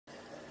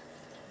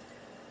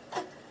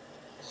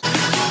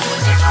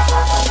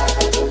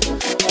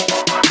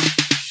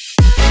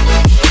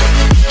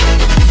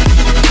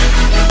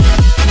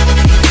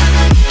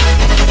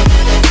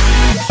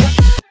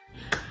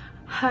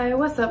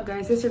What's up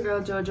guys, it's your girl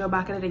Jojo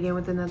back at it again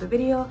with another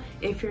video.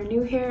 If you're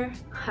new here,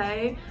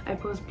 hi. I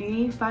post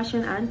beauty,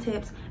 fashion and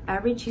tips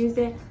every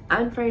Tuesday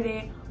and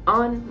Friday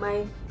on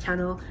my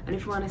channel, and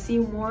if you want to see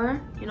more,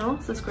 you know,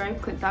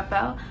 subscribe, click that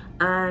bell,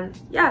 and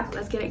yeah,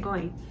 let's get it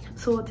going.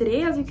 So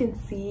today, as you can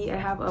see, I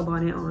have a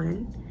bonnet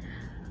on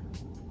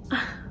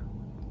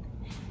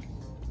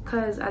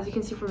because as you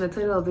can see from the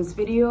title of this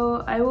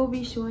video, I will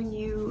be showing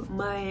you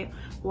my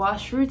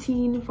wash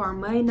routine for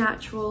my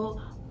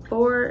natural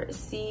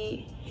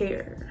 4C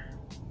hair.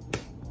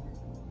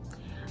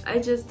 I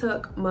just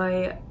took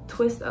my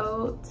twist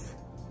out,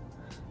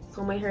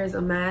 so my hair is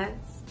a mess.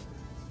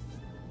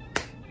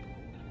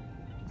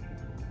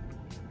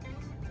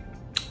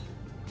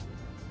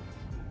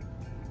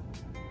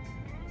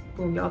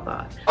 Boom, y'all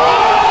thought.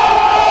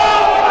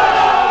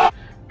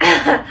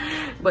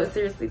 But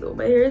seriously though,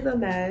 my hair is a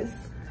mess.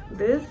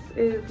 This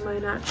is my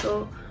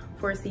natural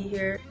 4C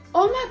hair.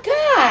 Oh my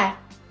god,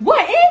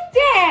 what is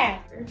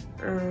that?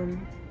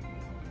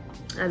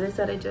 As I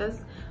said,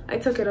 I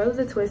took it out of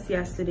the twist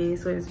yesterday,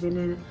 so it's been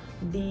in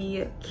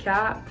the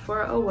cap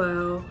for a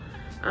while.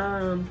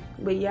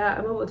 But yeah,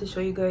 I'm about to show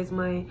you guys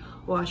my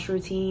wash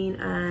routine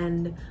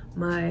and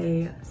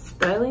my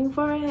styling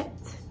for it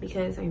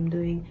because I'm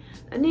doing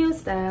a new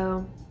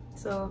style.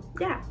 So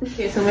yeah.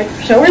 Okay, so my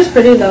shower is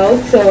pretty low,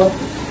 so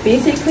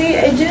basically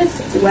I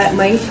just wet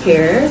my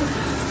hair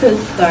to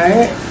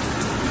start.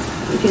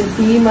 You can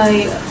see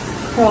my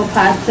curl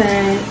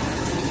pattern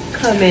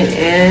coming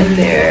in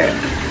there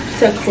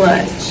to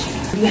clutch.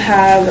 We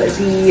have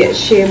the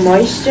Shea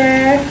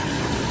Moisture.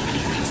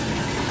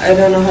 I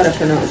don't know how to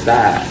pronounce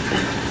that.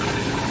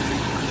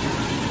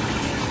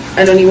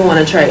 I don't even want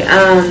to try.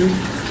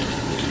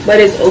 But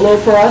it's a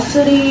low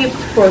porosity,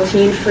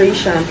 protein-free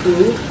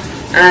shampoo,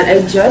 and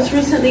I just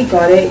recently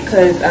got it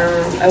because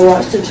I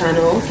watched the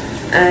channel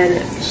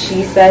and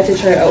she said to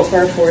try it out for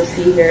her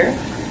 4C hair,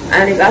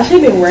 and it's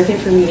actually been working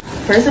for me.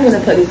 First, I'm gonna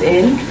put this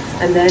in,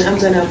 and then I'm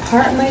gonna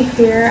part my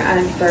hair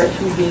and start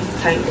to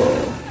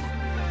detangle.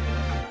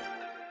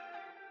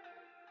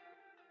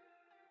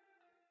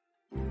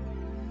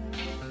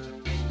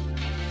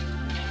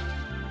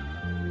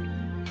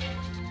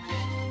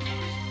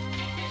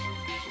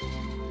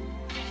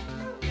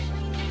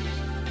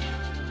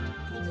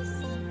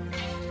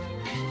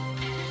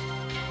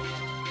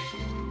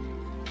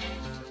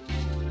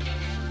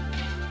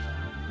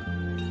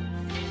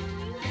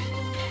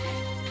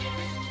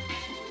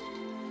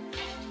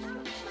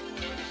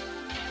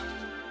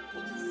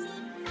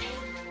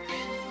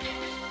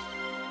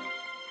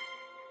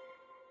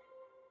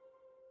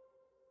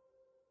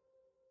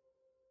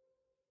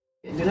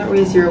 Do not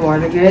waste your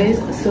water, guys.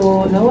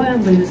 So now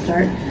I'm going to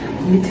start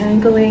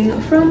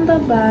detangling from the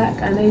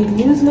back, and I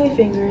use my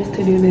fingers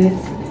to do this.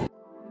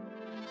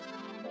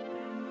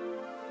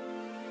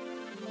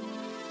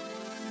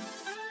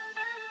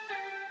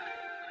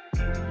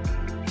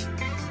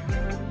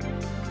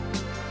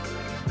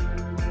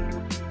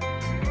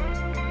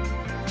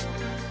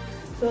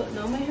 So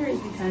now my hair is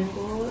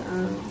detangled.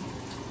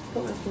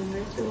 Put my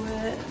fingers through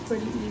it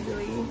pretty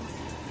easily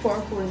for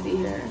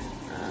 4C hair.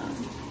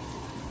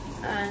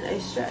 And I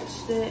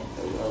stretched it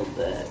a little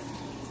bit.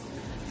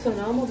 So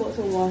now I'm about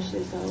to wash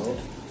this out,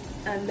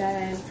 and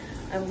then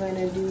I'm going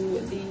to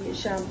do the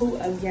shampoo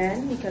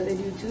again because I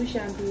do 2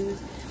 shampoos,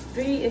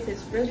 3 if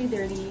it's really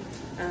dirty,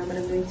 but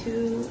I'm doing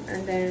 2,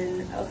 and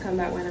then I'll come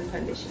back when I'm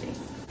conditioning.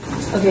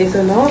 Okay,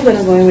 so now I'm going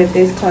to go in with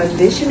this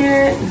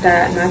conditioner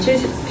that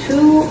matches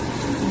to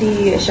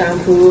the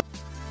shampoo.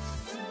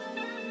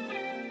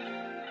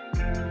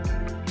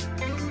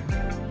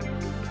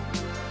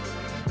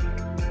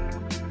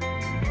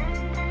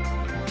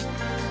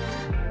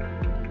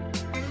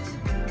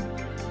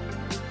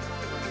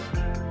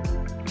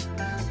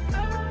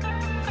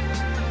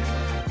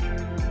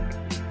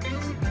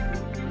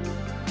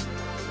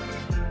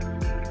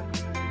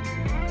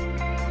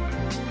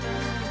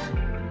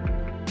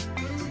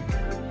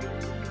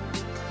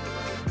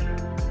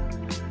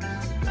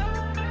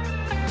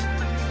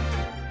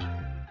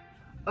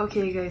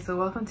 Okay guys, so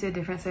welcome to a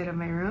different side of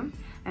my room.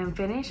 I'm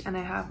finished and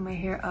I have my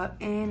hair up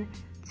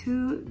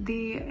into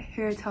the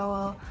hair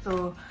towel.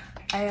 So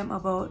I am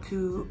about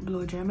to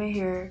blow dry my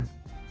hair.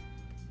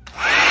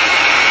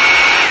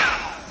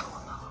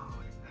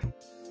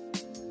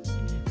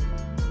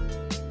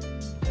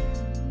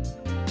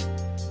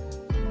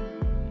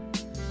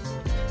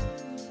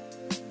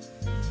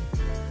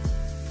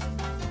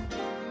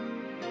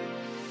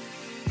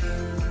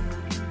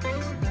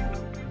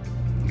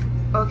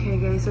 Okay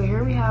guys, so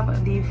here we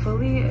have the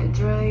fully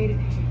dried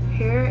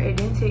hair. It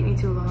didn't take me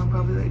too long,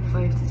 probably like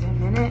 5 to 10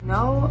 minutes.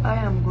 Now I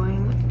am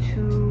going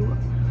to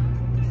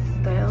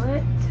style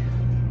it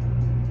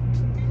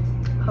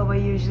how I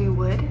usually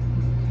would,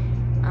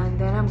 and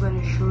then I'm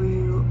going to show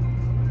you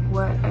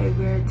what I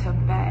wear to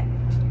bed.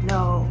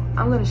 No,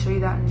 I'm going to show you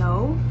that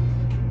now.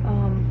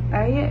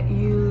 I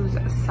use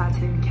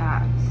satin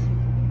caps.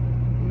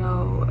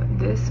 No,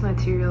 this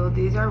material,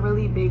 these are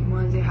really big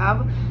ones. They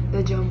have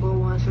the jumbo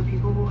ones for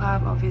people who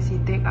have obviously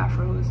thick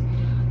afros.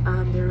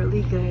 They're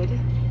really good.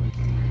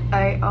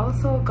 I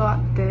also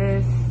got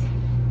this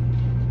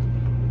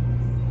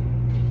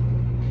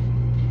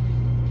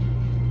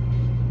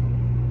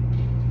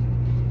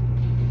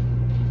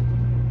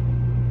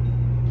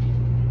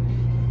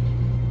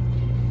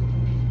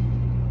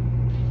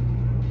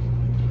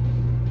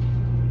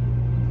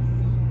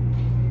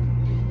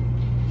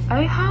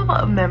I have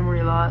a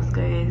memory loss,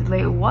 guys.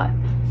 Like, what?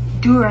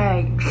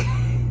 Durag.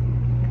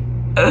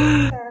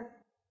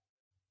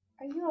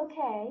 Are you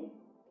okay?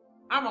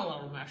 I'm a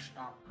little messed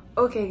up.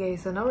 Okay,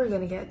 guys, so now we're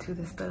gonna get to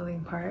the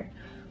styling part.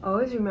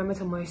 Always remember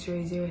to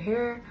moisturize your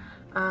hair.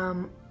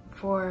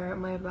 For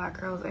my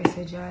black girls, I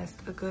suggest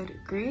a good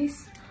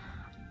grease.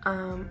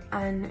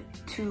 And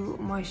to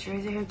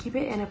moisturize your hair, keep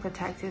it in a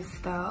protective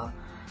style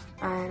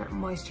and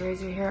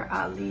moisturize your hair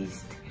at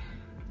least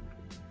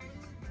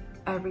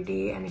every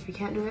day. And if you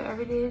can't do it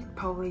every day,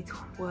 probably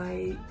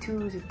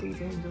 2 to 3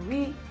 times a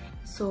week.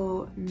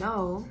 So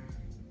now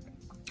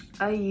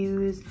I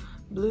use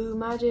Blue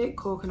Magic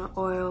coconut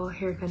oil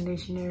hair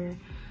conditioner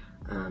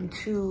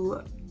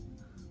to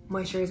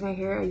moisturize my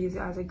hair. I use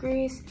it as a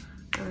grease,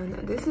 and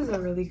this is a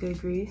really good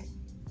grease.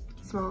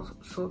 It smells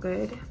so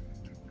good.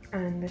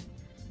 And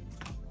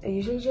I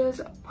usually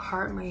just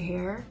part my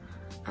hair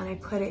and I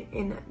put it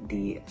in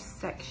the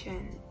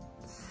sections.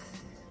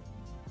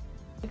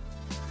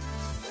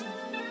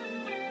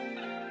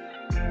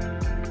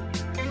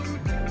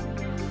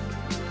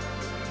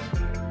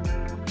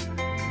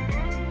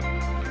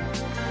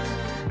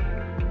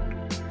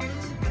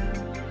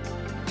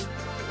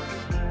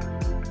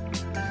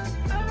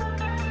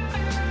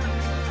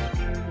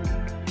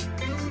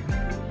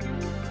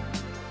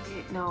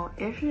 Now,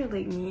 if you're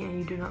like me and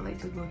you do not like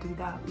to go through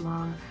that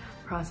long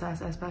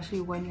process,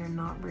 especially when you're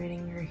not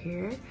braiding your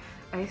hair,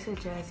 I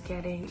suggest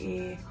getting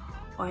a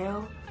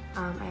oil.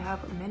 I have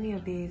many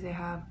of these. I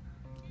have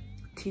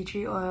tea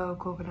tree oil,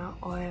 coconut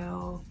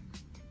oil,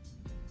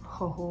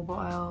 jojoba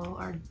oil,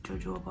 or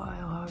jojoba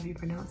oil, however you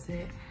pronounce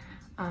it.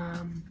 I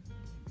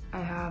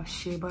have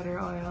shea butter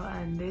oil,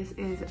 and this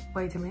is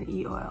vitamin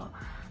E oil.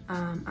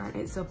 And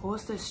it's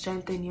supposed to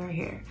strengthen your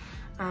hair.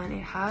 And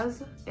it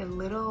has a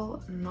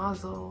little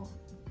nozzle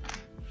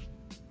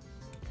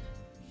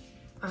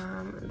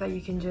that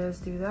you can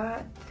just do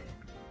that,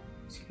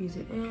 squeeze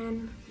it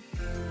in.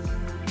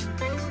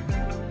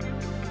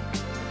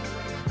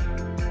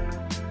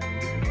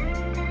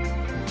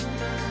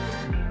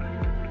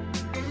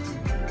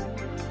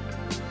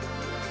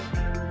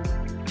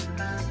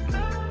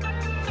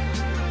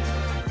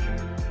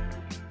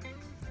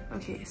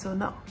 Okay, so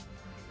now,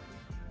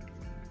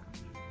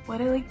 what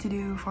I like to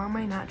do for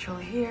my natural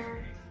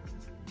hair,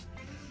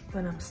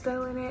 when I'm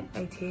styling it,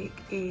 I take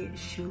a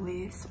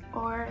shoelace,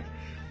 or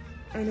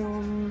I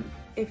know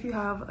if you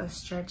have a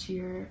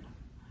stretchier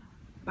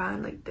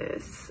band like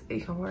this,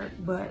 it can work,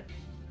 but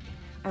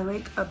I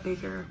like a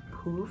bigger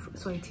poof,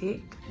 so I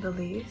take the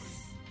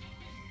lace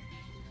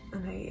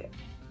and I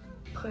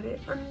put it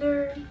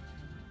under.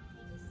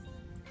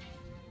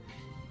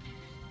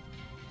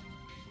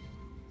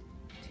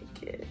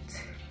 Take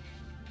it,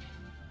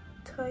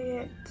 tie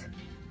it,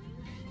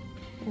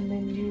 and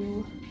then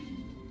you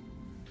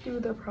do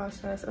the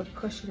process of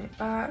pushing it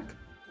back.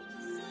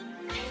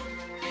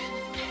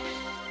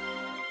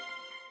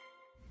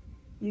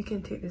 You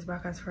can take this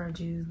back as far as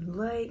you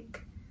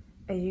like.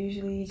 I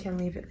usually can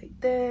leave it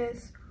like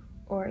this,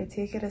 or I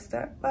take it a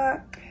step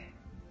back.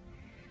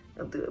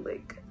 I'll do it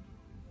like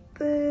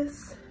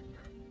this.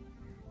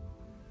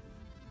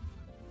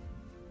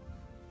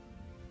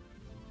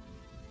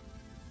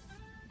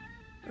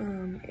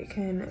 It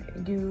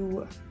can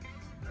do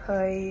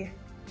high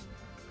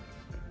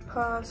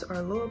puffs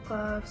or low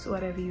puffs,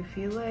 whatever you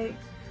feel like.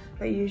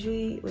 But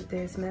usually with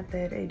this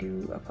method, I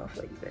do a puff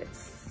like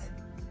this.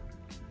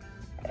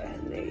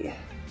 And I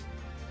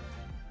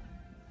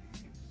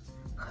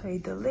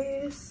hide the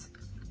lace.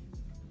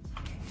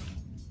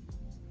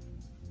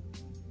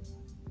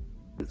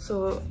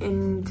 So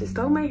to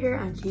style my hair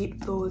and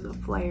keep those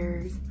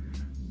flyers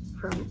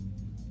from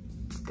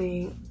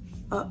staying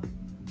up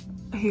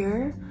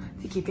here,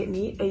 to keep it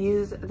neat, I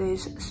use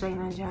this Shine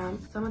and Jam.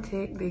 So I'm gonna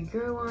take the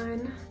bigger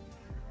one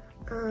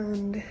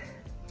and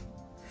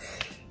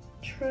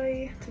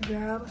try to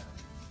grab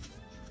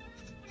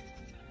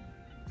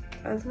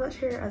as much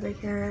hair as I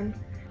can.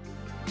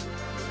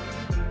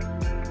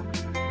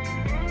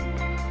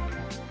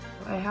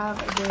 I have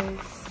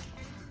this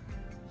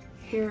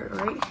hair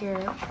right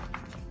here,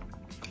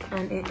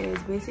 and it is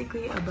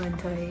basically a bun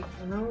tie.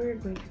 So now we're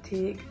going to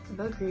take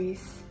the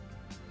grease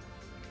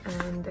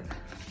and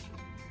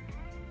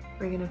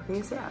we're gonna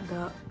place it at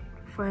the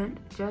front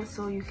just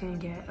so you can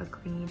get a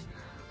clean.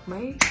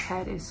 My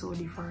head is so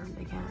deformed,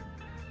 I can't.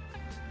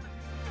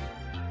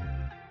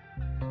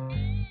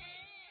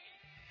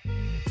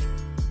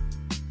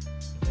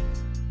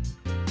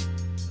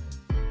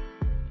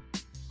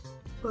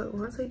 But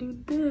once I do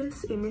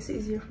this, it makes it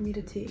easier for me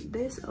to take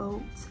this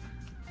out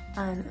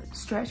and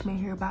stretch my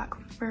hair back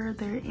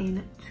further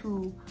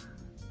into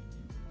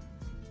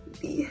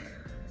the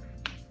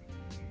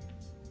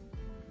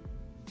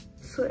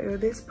so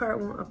this part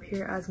won't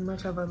appear as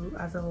much of a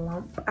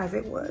lump as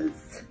it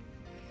was.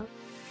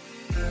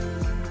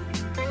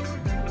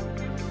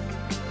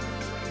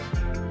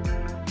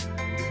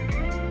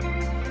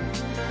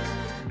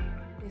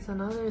 So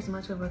now there's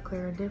much of a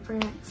clear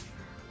difference.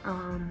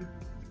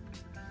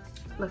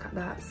 Look at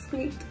that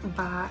slicked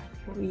back.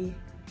 We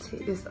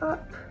take this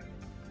up.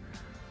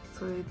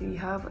 So we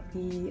have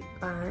the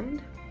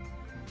band.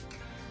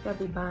 You have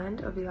the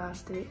band of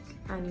elastic,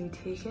 and you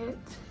take it.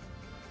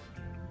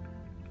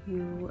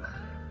 You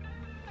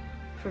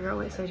figure out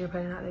which side you're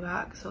putting at the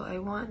back. So I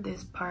want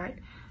this part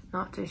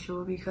not to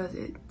show because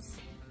it's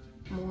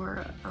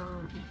more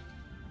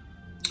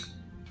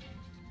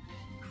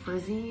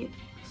frizzy.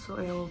 So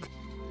I'll.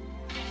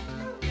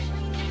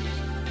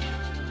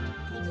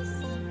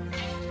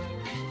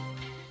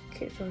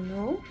 Okay, so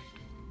now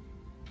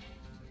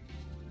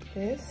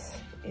this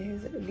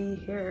is the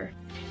hair.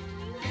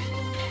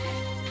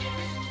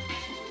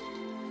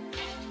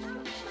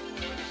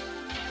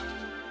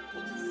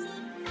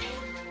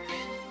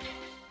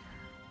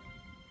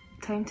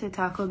 Time to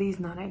tackle these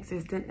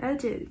non-existent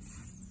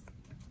edges.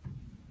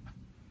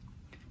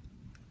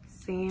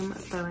 Same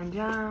fill and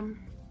jam.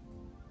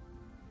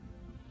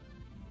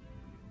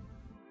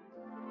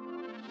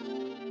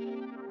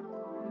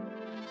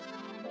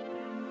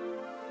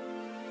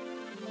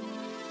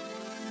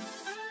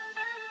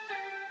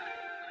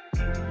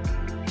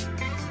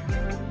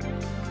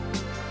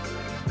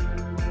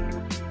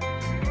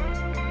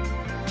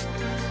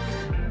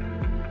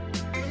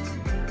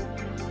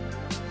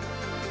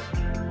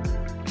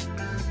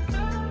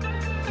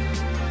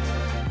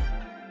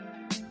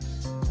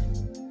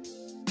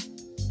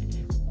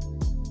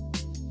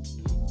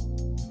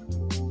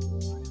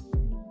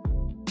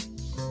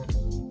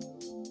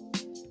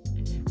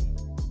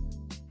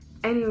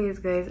 Anyways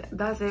guys,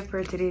 that's it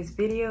for today's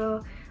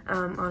video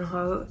on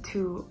how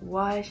to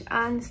wash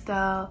and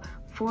style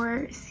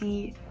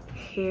 4C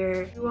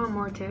hair. If you want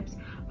more tips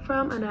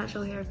from a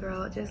natural hair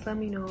girl, just let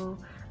me know.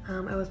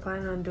 I was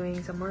planning on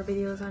doing some more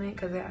videos on it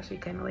because I actually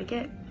kind of like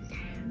it.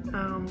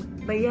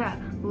 But yeah,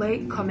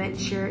 like, comment,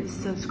 share,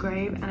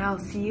 subscribe, and I'll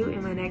see you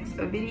in my next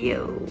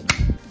video.